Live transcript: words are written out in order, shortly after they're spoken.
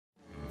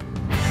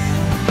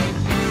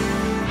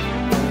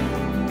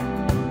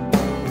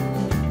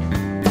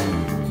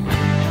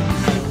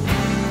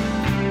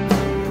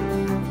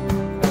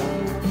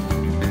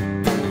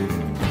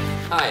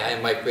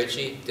Mike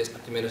Richie,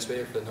 District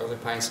Administrator for the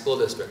Northland Pines School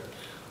District.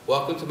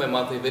 Welcome to my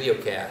monthly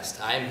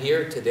videocast. I'm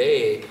here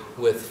today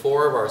with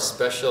 4 of our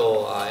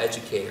special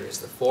educators.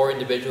 The 4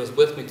 individuals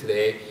with me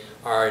today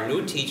are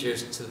new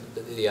teachers to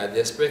the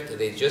district.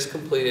 They just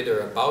completed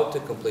or are about to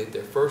complete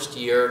their first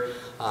year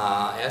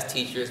as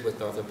teachers with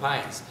Northland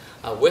Pines.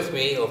 With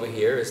me over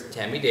here is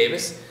Tammy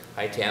Davis.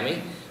 Hi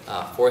Tammy,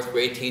 4th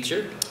grade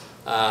teacher.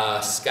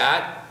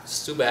 Scott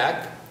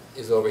Stubak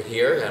is over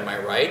here on my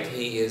right.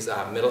 He is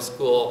a middle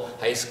school,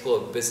 high school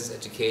business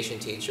education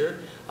teacher.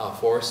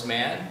 Forrest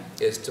Mann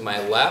is to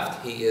my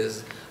left. He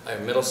is a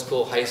middle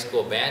school, high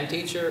school band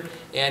teacher.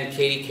 And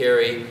Katie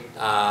Carey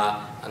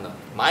on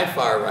my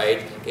far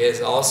right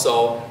is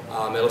also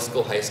a middle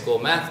school, high school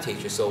math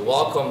teacher. So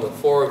welcome the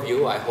 4 of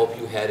you. I hope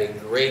you had a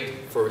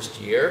great first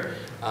year.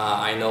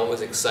 I know it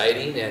was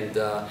exciting, and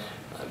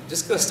I'm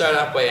just going to start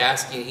off by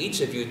asking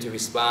each of you to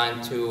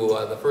respond to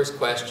the first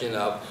question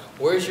of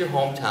where's your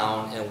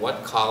hometown and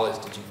what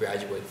college did you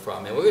graduate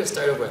from? And we're going to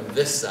start over on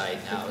this side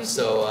now.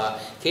 So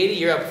Katie,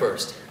 you're up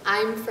first.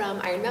 I'm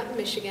from Iron Mountain,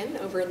 Michigan,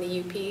 over in the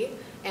UP,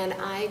 and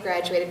I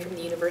graduated from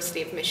the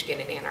University of Michigan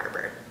in Ann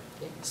Arbor.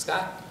 Okay.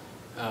 Scott?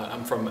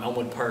 I'm from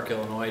Elmwood Park,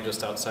 Illinois,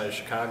 just outside of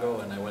Chicago,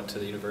 and I went to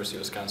the University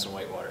of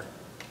Wisconsin-Whitewater.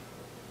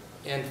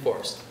 And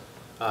Forrest?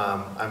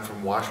 I'm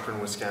from Washburn,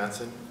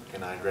 Wisconsin,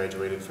 and I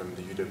graduated from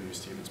the UW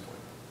Stevens Point.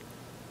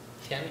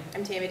 Tammy?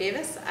 I'm Tammy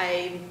Davis.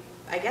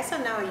 I guess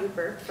I'm now a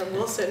Uper from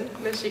Wilson,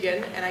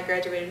 Michigan, and I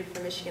graduated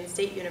from Michigan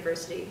State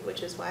University,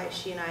 which is why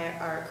she and I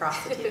are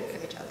across the table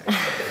from each other.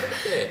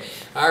 Okay.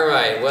 All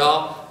right.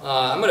 Well,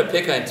 I'm going to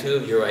pick on 2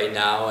 of you right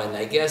now, and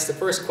I guess the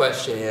first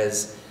question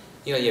is,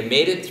 you know, you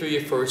made it through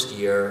your first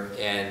year,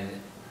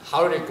 and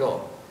how did it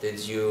go?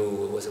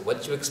 Was it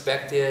what you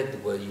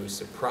expected? Were you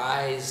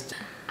surprised?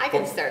 I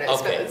can start, I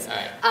suppose.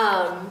 Okay.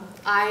 All right.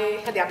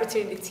 I had the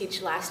opportunity to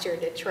teach last year in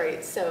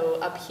Detroit, so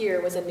up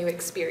here was a new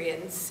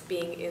experience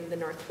being in the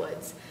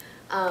Northwoods.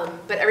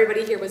 But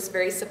everybody here was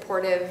very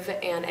supportive,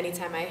 and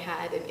anytime I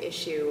had an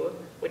issue,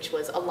 which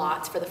was a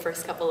lot for the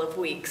first couple of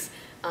weeks,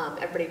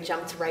 everybody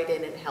jumped right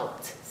in and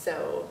helped.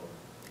 So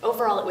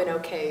overall it went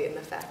okay in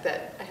the fact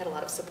that I had a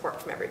lot of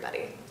support from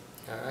everybody.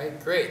 All right,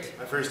 great.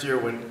 My first year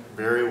went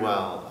very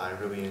well. I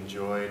really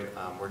enjoyed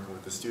working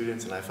with the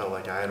students, and I felt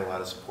like I had a lot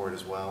of support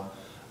as well.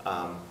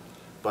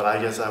 But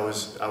I guess I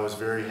was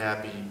very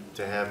happy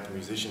to have the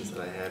musicians that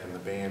I had in the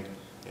band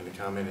and to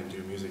come in and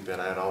do music that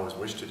I had always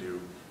wished to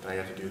do, and I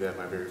got to do that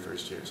my very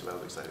first year, so that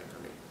was exciting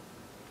for me.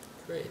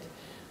 Great.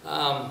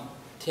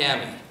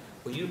 Tammy,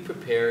 were you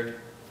prepared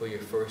for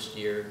your first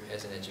year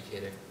as an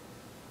educator?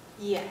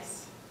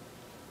 Yes.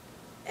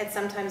 And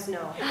sometimes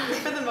no.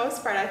 For the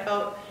most part, I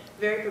felt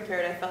very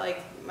prepared. I felt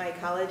like my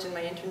college and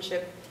my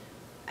internship,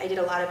 I did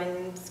a lot of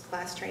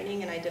in-class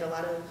training, and I did a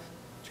lot of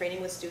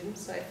training with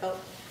students, so I felt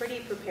pretty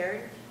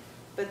prepared.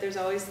 But there's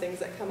always things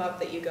that come up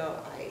that you go,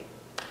 I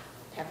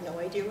have no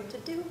idea what to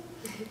do.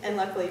 And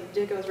luckily,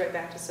 it goes right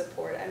back to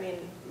support. I mean,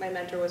 my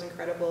mentor was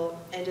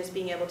incredible, and just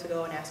being able to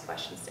go and ask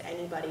questions to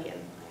anybody, and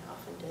I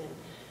often did.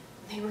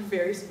 They were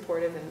very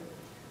supportive, and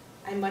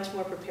I'm much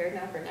more prepared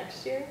now for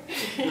next year.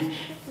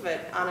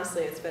 But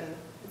honestly, it's been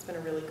a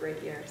really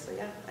great year. So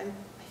yeah, I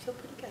feel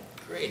pretty good.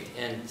 Great.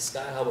 And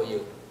Scott, how about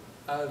you?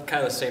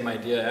 Kind of the same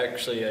idea.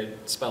 Actually, I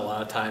spent a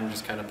lot of time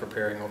just kind of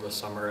preparing over the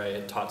summer. I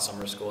had taught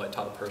summer school. I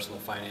taught a personal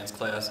finance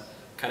class.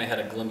 Kind of had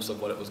a glimpse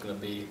of what it was going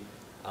to be,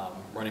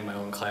 running my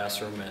own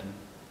classroom,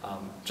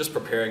 and just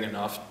preparing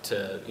enough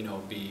to, you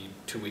know, be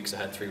 2 weeks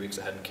ahead, 3 weeks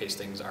ahead in case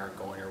things aren't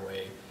going your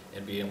way,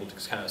 and be able to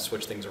kind of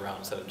switch things around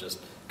instead of just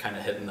kind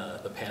of hitting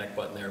the panic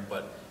button there.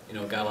 But you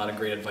know, got a lot of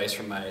great advice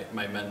from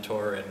my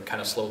mentor, and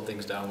kind of slowed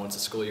things down once the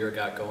school year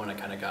got going. I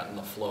kind of got in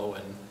the flow,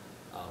 and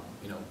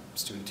you know,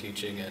 student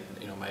teaching and,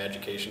 you know, my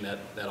education,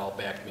 that all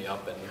backed me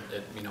up, and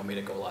it, you know, made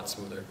it go a lot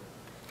smoother.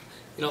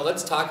 You know,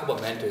 let's talk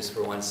about mentors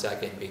for 1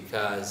 second,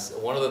 because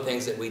one of the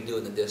things that we do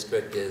in the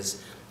district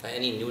is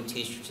any new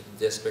teacher to the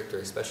district, or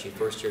especially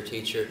first year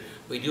teacher,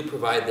 we do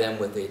provide them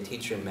with a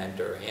teacher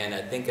mentor, and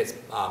I think it's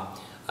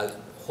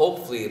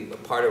hopefully a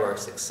part of our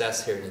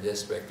success here in the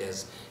district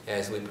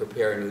as we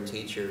prepare new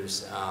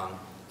teachers,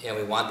 and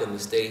we want them to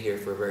stay here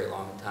for a very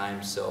long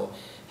time. So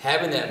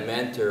having that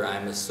mentor,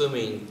 I'm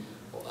assuming,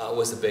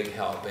 was a big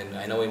help. And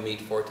I know we meet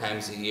 4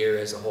 times a year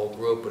as a whole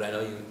group, but I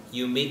know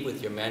you meet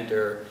with your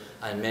mentor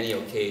on many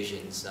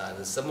occasions.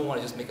 Does someone want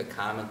to just make a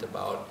comment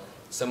about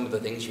some of the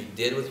things you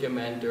did with your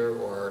mentor,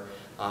 or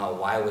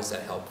why was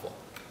that helpful?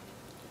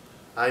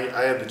 I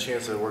had the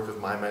chance to work with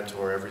my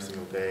mentor every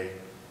single day,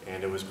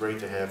 and it was great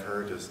to have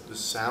her just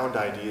sound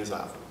ideas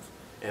off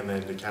of, and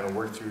then to kind of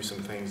work through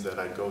some things that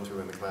I'd go through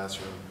in the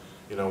classroom,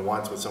 you know,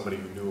 once with somebody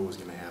who knew what was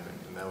going to happen,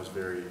 and that was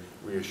very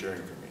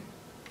reassuring for me.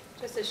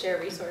 Just to share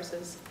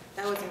resources.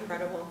 That was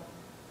incredible.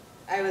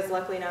 I was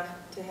lucky enough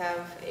to have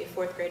a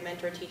 4th grade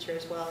mentor teacher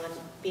as well, and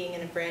being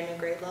in a brand new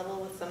grade level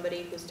with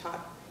somebody who's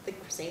taught the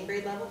same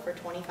grade level for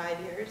 25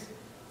 years,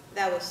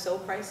 that was so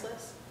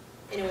priceless.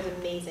 And it was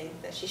amazing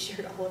that she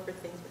shared all of her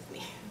things with me.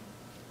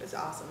 It was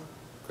awesome.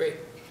 Great.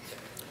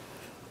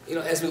 You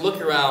know, as we look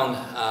around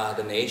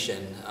the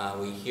nation,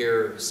 we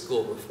hear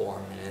school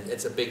reform, and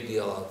it's a big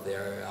deal out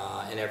there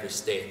in every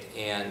state.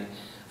 And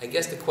I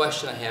guess the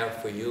question I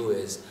have for you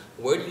is,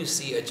 where do you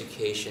see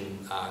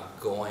education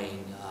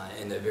going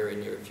in the very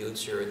near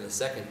future? And the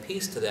second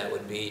piece to that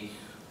would be,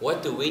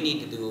 what do we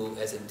need to do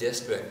as a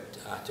district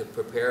to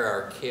prepare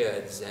our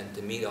kids and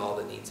to meet all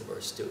the needs of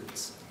our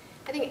students?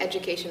 I think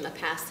education in the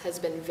past has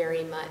been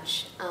very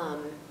much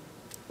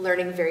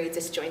learning very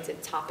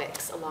disjointed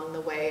topics along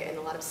the way and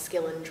a lot of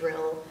skill and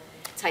drill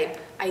type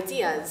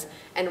ideas.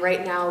 And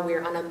right now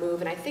we're on a move,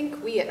 and I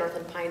think we at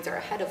Northland Pines are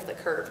ahead of the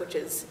curve, which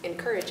is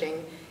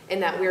encouraging, in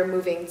that we're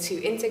moving to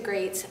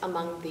integrate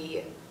among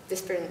the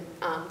different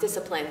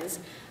disciplines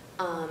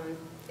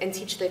and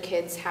teach the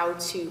kids how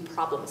to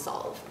problem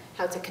solve,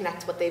 how to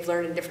connect what they've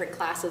learned in different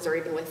classes or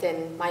even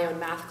within my own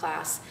math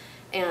class,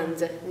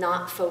 and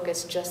not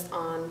focus just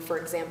on, for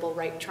example,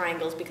 right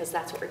triangles, because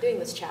that's what we're doing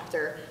this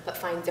chapter, but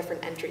find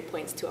different entry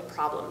points to a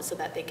problem so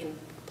that they can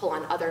pull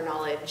on other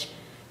knowledge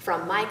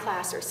from my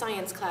class or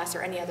science class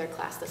or any other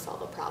class to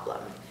solve a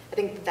problem. I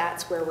think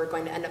that's where we're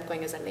going to end up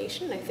going as a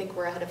nation. I think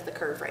we're ahead of the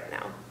curve right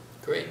now.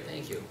 Great,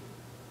 thank you.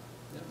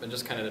 Yep, and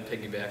just kind of to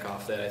piggyback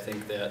off that, I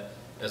think that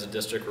as a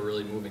district we're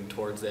really moving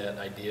towards that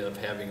idea of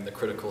having the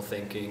critical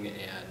thinking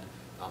and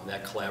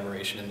that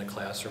collaboration in the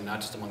classroom, not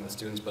just among the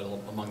students but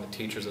among the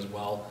teachers as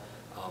well.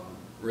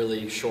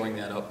 Really shoring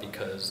that up,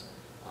 because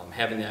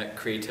having that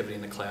creativity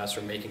in the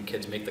classroom, making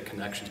kids make the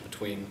connections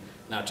between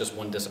not just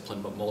one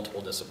discipline but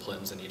multiple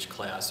disciplines in each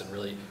class, and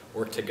really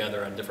work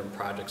together on different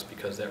projects,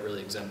 because that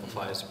really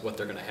exemplifies what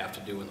they're going to have to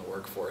do in the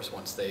workforce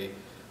once they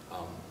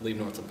leave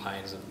Northland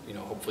Pines, and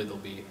hopefully they'll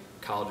be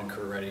college and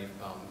career ready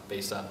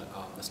based on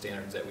the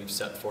standards that we've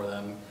set for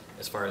them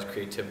as far as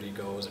creativity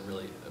goes, and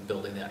really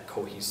building that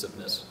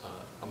cohesiveness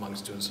among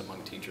students,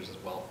 among teachers as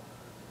well.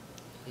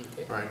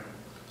 Okay. Right.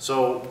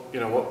 So,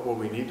 what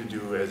we need to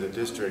do as a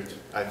district,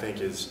 I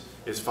think, is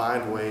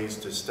find ways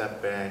to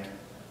step back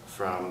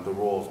from the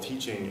role of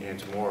teaching and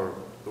to more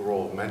the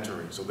role of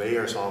mentoring. So they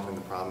are solving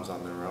the problems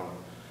on their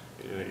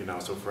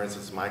own. So for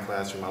instance, in my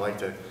classroom, I like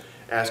to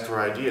ask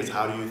for ideas.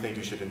 How do you think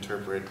you should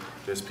interpret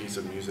this piece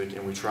of music?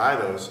 And we try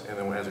those, and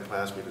then as a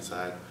class we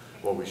decide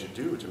what we should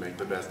do to make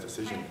the best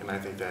decision. And I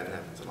think that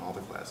happens in all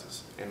the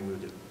classes, and we'll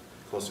get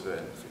closer to that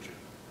in the future.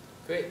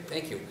 Great,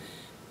 thank you.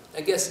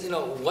 I guess,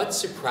 what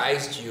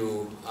surprised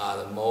you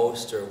the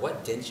most, or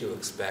what didn't you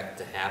expect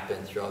to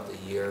happen throughout the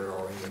year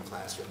or in your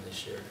classroom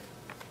this year?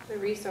 The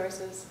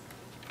resources.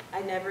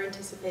 I never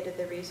anticipated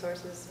the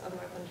resources of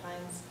Northland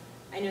Pines.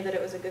 I knew that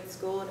it was a good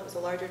school and it was a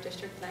larger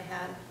district than I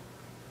had.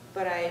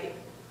 But I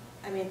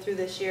mean, through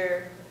this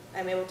year,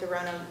 I'm able to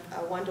run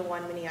a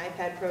one-to-one mini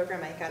iPad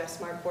program. I got a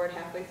smart board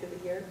halfway through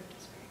the year.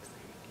 It's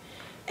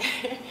very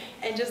exciting.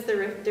 And just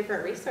the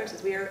different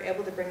resources. We were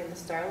able to bring in the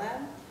Star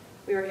Lab.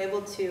 We were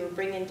able to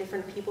bring in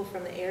different people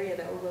from the area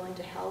that were willing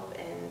to help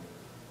and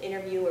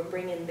interview or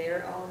bring in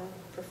their own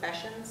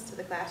professions to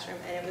the classroom.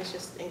 And it was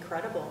just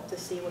incredible to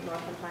see what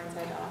Northland Pines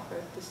had to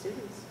offer the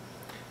students.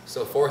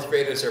 So fourth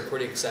graders are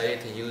pretty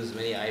excited to use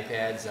mini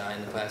iPads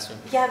in the classroom?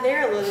 Yeah,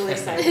 they're a little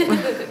excited.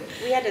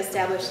 We had to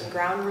establish some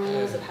ground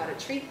rules of how to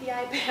treat the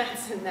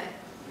iPads, and that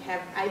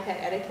have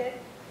iPad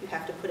etiquette. You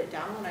have to put it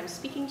down when I'm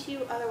speaking to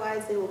you,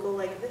 otherwise they will go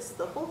like this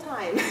the whole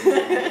time.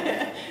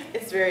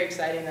 It's very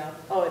exciting though.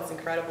 Oh, it's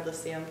incredible to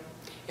see them.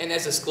 And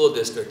as a school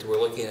district, we're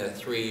looking at a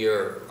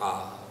 3-year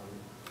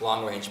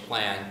long-range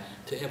plan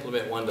to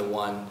implement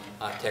one-to-one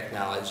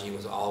technology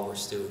with all of our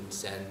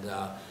students. And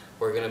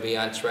we're going to be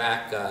on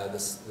track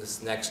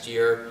this next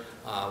year.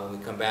 When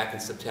we come back in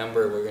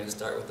September, we're going to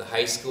start with the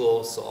high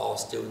school, so all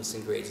students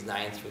in grades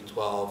 9 through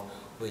 12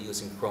 will be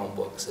using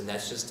Chromebooks. And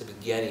that's just the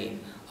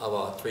beginning of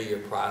a 3-year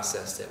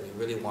process that we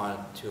really want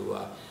to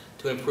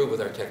improve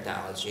with our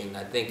technology. And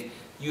I think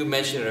you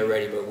mentioned it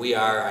already, but we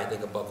are, I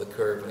think, above the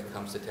curve when it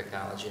comes to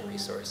technology and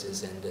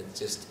resources. And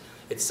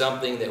it's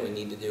something that we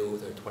need to do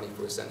with our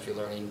 21st century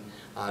learning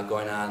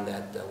going on,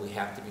 that we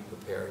have to be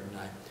prepared.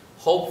 And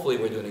hopefully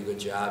we're doing a good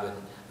job. And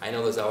I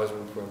know there's always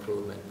room for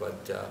improvement,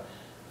 but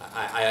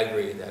I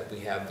agree that we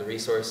have the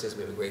resources,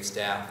 we have a great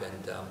staff,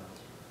 and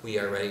we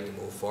are ready to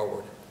move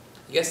forward.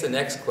 I guess the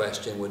next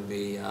question would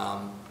be,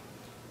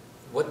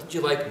 what did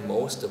you like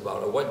most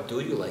about, or what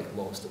do you like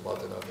most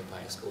about the Northland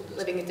Pines School District?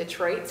 Living in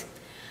Detroit,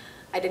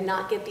 I did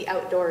not get the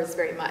outdoors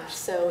very much.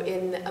 So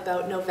in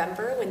about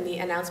November, when the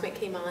announcement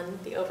came on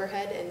the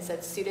overhead and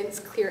said students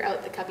clear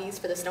out the cubbies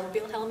for the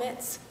snowmobile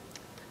helmets,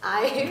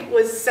 I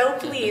was so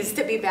pleased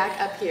to be back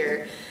up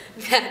here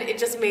that it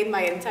just made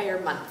my entire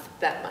month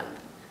that month.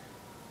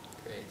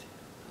 Great.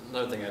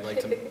 Another thing I'd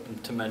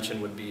like to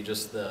mention would be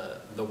just the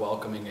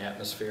welcoming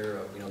atmosphere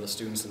of the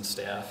students and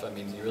staff. I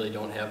mean, you really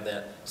don't have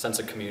that sense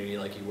of community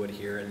like you would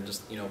here, and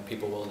just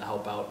people willing to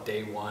help out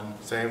day one.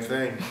 Same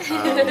thing.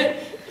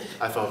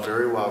 I felt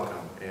very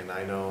welcome, and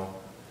I know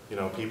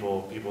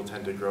people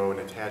tend to grow an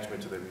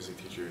attachment to their music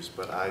teachers,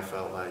 but I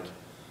felt like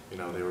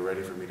they were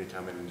ready for me to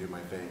come in and do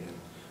my thing, and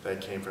that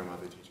came from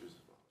other teachers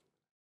as well.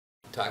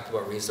 talked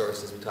about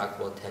resources, we talked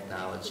about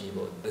technology,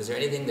 but is there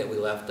anything that we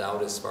left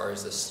out as far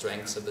as the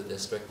strengths of the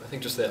district? I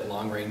think just that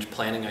long-range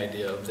planning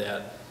idea of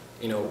that,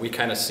 you know, we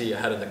kind of see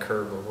ahead of the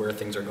curve of where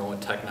things are going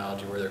with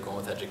technology, where they're going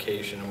with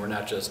education, and we're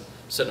not just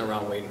sitting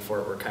around waiting for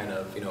it. We're kind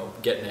of, you know,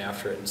 getting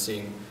after it and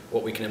seeing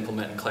what we can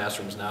implement in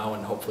classrooms now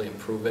and hopefully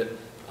improve it,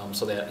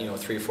 so that, you know,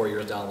 3 or 4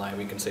 years down the line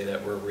we can say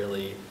that we're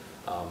really,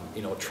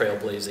 you know,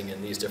 trailblazing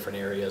in these different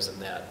areas, and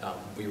that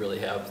we really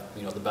have,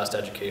 you know, the best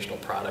educational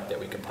product that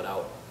we can put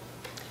out.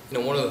 You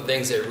know, one of the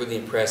things that really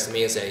impressed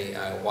me as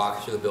I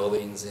walk through the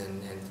buildings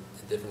and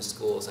different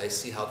schools, I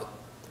see how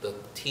the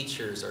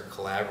teachers are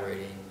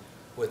collaborating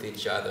with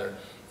each other.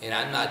 And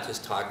I'm not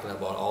just talking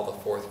about all the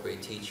 4th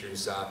grade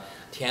teachers.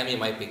 Tammy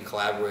might be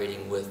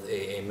collaborating with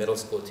a middle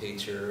school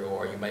teacher,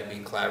 or you might be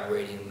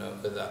collaborating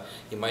with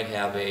you might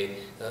have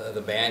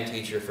the band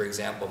teacher, for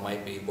example,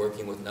 might be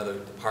working with another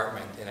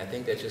department. And I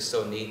think that's just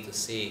so neat to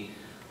see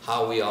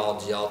how we all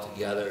gel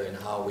together and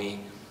how we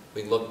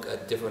look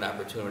at different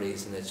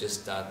opportunities, and it's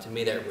just, to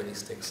me, that really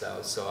sticks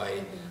out. So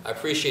I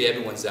appreciate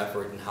everyone's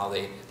effort and how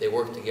they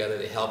work together,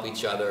 they help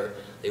each other,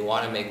 they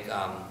want to make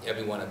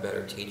everyone a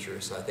better teacher.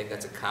 So I think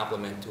that's a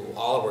compliment to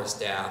all of our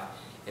staff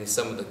and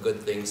some of the good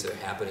things that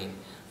are happening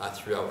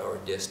throughout our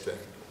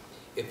district.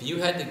 If you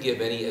had to give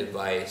any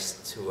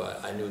advice to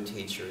a new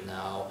teacher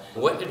now,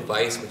 what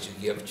advice would you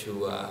give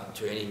to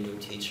any new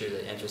teacher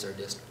that enters our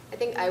district? I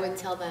think I would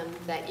tell them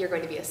that you're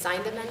going to be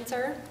assigned a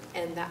mentor,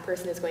 and that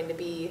person is going to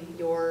be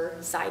your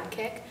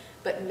sidekick,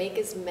 but make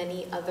as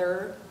many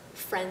other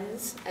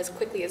friends as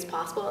quickly as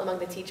possible among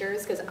the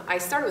teachers, because I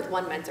started with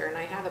 1 mentor and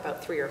I have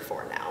about 3 or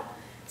 4 now.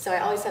 So I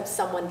always have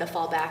someone to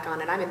fall back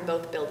on, and I'm in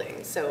both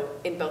buildings, so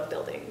in both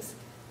buildings.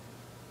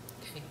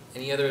 Okay.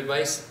 Any other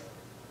advice?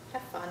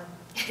 Have fun.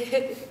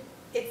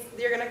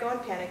 You're going to go in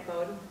panic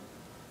mode.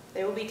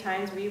 There will be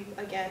times where you,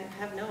 again,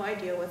 have no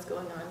idea what's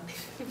going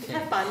on.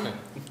 Have fun.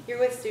 You're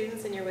with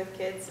students and you're with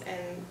kids,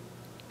 and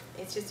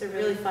it's just a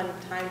really fun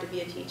time to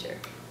be a teacher.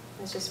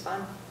 It's just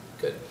fun.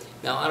 Good.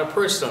 Now, on a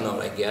personal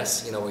note, I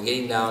guess, you know, we're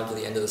getting down to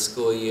the end of the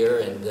school year,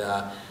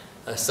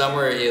 and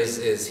summer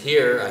is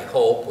here, I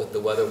hope, with the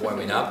weather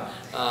warming up.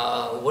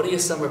 What are your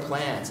summer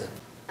plans?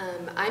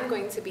 I'm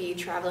going to be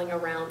traveling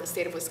around the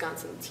state of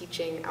Wisconsin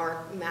teaching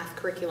our math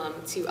curriculum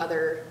to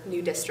other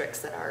new districts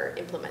that are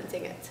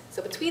implementing it.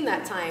 So between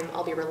that time,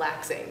 I'll be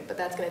relaxing, but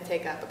that's going to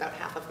take up about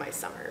half of my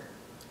summer.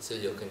 So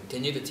you'll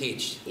continue to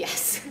teach?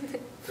 Yes.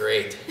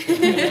 Great.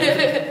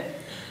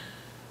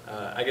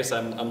 I guess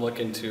I'm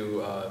looking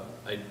to,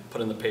 I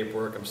put in the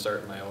paperwork, I'm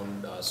starting my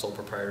own sole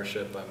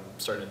proprietorship, I'm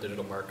starting a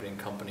digital marketing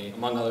company.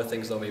 Among other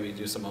things though, maybe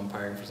do some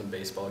umpiring for some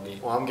baseball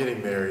games. Well, I'm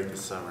getting married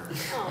this summer.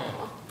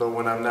 Aww. But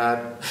when I'm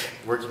not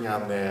working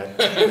on that,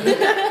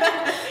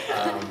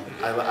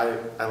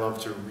 I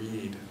love to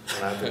read.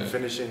 And I've been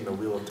finishing the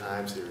Wheel of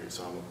Time series,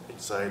 so I'm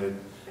excited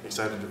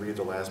to read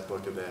the last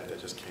book of that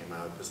just came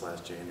out this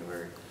last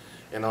January.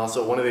 And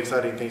also, one of the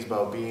exciting things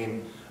about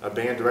being a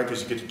band director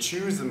is you get to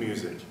choose the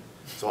music.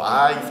 So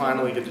I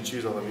finally get to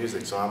choose all the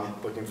music, so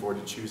I'm looking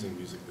forward to choosing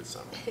music this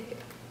summer.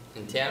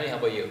 And Tammy, how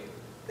about you?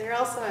 They're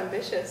also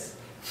ambitious.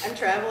 I'm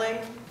traveling.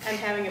 I'm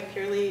having a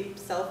purely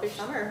selfish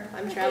summer.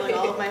 I'm traveling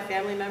all of my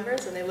family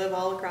members, and they live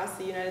all across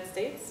the United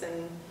States,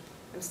 and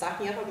I'm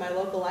stocking up on my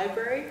local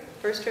library.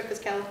 First trip is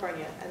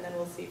California, and then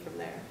we'll see from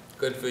there.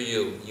 Good for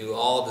you. You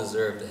all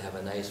deserve to have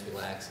a nice,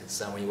 relaxing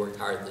summer. You worked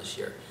hard this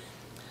year.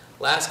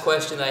 Last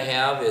question I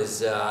have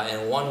is,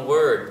 in one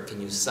word, can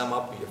you sum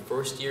up your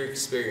first year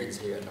experience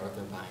here at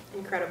Northland Pine?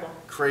 Incredible.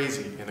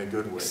 Crazy in a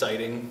good way.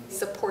 Exciting.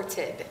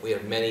 Supported. We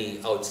have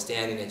many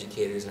outstanding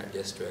educators in our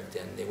district,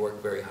 and they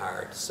work very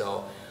hard.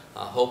 So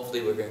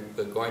hopefully we're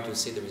going to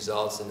see the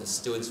results, and the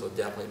students will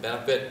definitely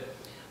benefit.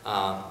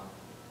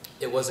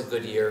 It was a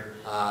good year.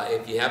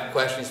 If you have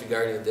questions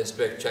regarding the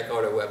district, check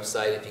out our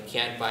website. If you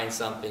can't find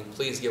something,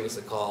 please give us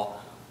a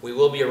call. We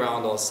will be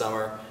around all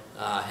summer.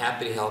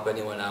 Happy to help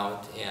anyone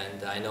out,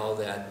 and I know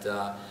that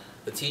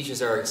the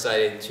teachers are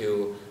excited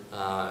to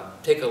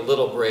take a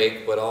little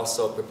break, but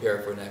also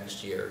prepare for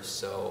next year.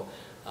 So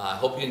I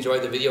hope you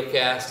enjoyed the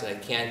videocast, and I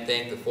can't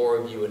thank the 4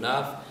 of you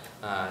enough.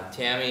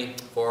 Tammy,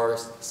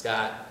 Forrest,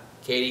 Scott,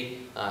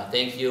 Katie,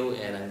 thank you,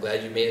 and I'm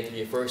glad you made it through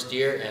your first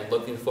year, and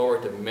looking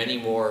forward to many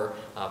more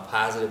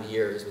positive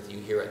years with you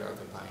here at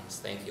Northland Pines.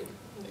 Thank you.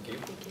 Thank you.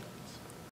 Thank you.